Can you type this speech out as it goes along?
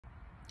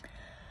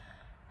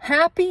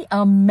Happy,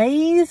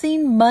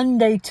 amazing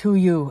Monday to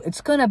you.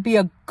 It's going to be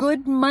a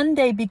good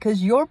Monday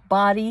because your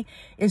body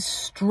is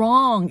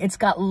strong. It's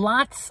got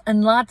lots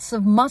and lots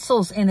of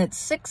muscles in it,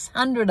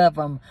 600 of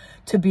them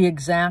to be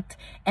exact.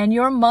 And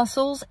your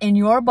muscles in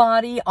your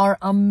body are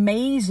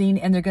amazing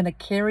and they're going to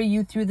carry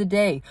you through the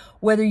day,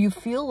 whether you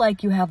feel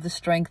like you have the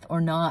strength or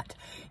not.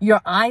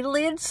 Your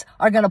eyelids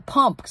are going to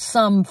pump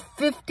some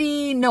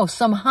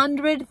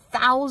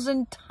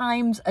 100,000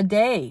 times a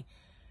day.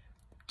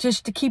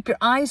 Just to keep your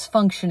eyes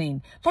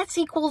functioning. That's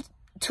equal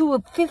to a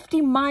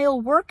 50-mile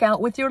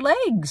workout with your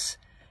legs.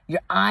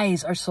 Your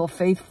eyes are so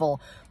faithful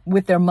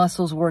with their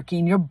muscles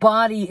working. Your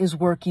body is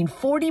working.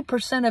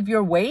 40% of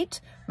your weight,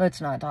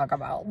 let's not talk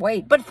about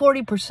weight, but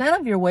 40%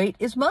 of your weight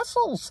is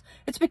muscles.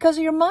 It's because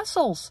of your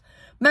muscles.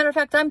 Matter of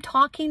fact, I'm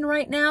talking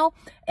right now,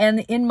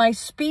 and in my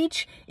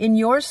speech, in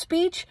your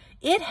speech,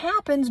 it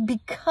happens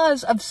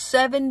because of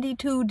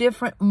 72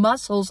 different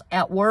muscles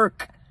at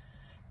work.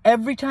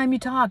 Every time you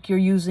talk, you're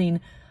using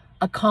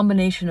a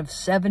combination of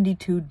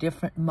 72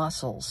 different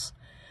muscles.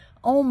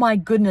 Oh my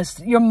goodness.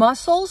 Your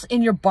muscles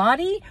in your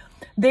body,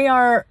 they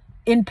are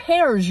in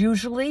pairs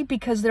usually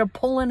because they're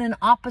pulling in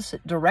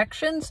opposite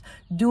directions,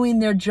 doing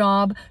their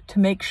job to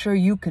make sure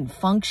you can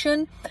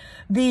function.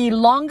 The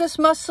longest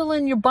muscle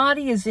in your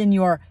body is in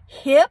your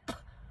hip.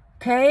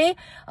 Okay,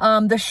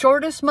 the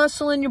shortest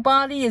muscle in your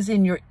body is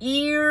in your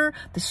ear.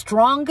 The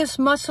strongest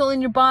muscle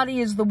in your body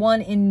is the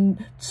one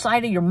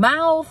inside of your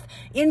mouth.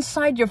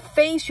 Inside your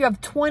face, you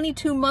have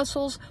 22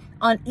 muscles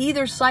on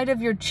either side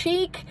of your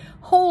cheek.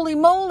 Holy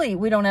moly,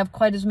 we don't have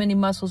quite as many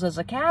muscles as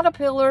a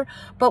caterpillar,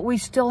 but we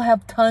still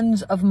have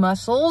tons of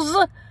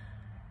muscles.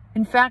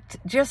 In fact,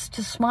 just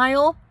to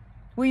smile,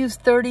 we use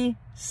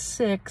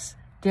 36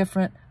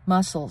 different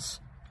muscles.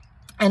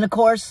 And of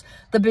course,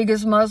 the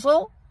biggest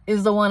muscle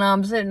is the one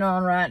I'm sitting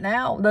on right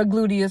now, the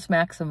gluteus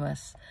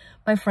maximus.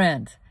 My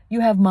friend,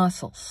 you have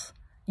muscles.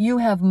 You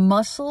have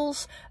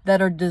muscles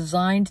that are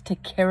designed to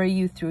carry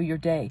you through your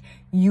day.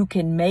 You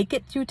can make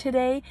it through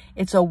today.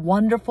 It's a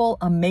wonderful,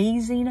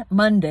 amazing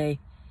Monday.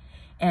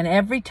 And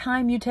every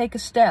time you take a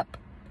step,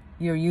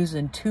 you're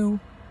using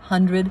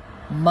 200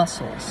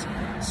 muscles.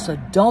 So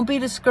don't be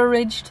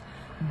discouraged.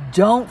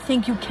 Don't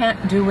think you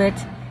can't do it.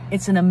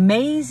 It's an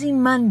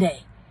amazing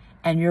Monday,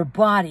 and your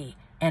body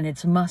and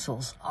its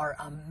muscles are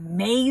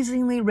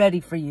amazingly ready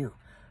for you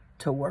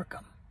to work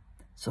them.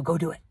 So go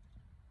do it.